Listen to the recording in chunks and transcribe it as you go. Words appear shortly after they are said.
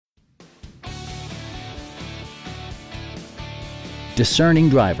discerning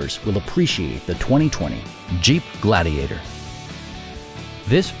drivers will appreciate the 2020 Jeep Gladiator.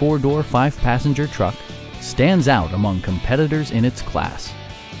 This four-door, five-passenger truck stands out among competitors in its class.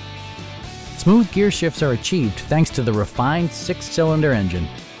 Smooth gear shifts are achieved thanks to the refined six-cylinder engine,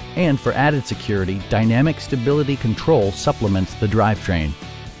 and for added security, dynamic stability control supplements the drivetrain.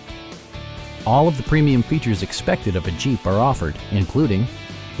 All of the premium features expected of a Jeep are offered, including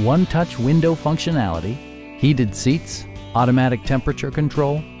one-touch window functionality, heated seats, automatic temperature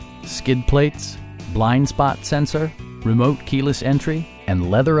control, skid plates, blind spot sensor, remote keyless entry,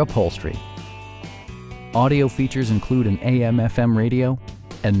 and leather upholstery. Audio features include an AM/FM radio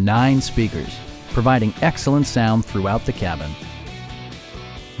and 9 speakers, providing excellent sound throughout the cabin.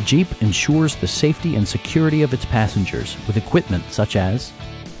 Jeep ensures the safety and security of its passengers with equipment such as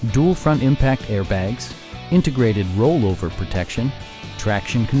dual front impact airbags, integrated rollover protection,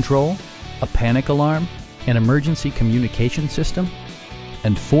 traction control, a panic alarm, an emergency communication system,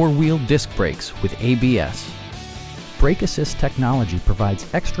 and four-wheel disc brakes with ABS. Brake assist technology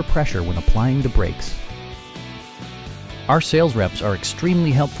provides extra pressure when applying the brakes. Our sales reps are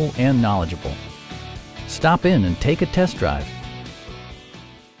extremely helpful and knowledgeable. Stop in and take a test drive.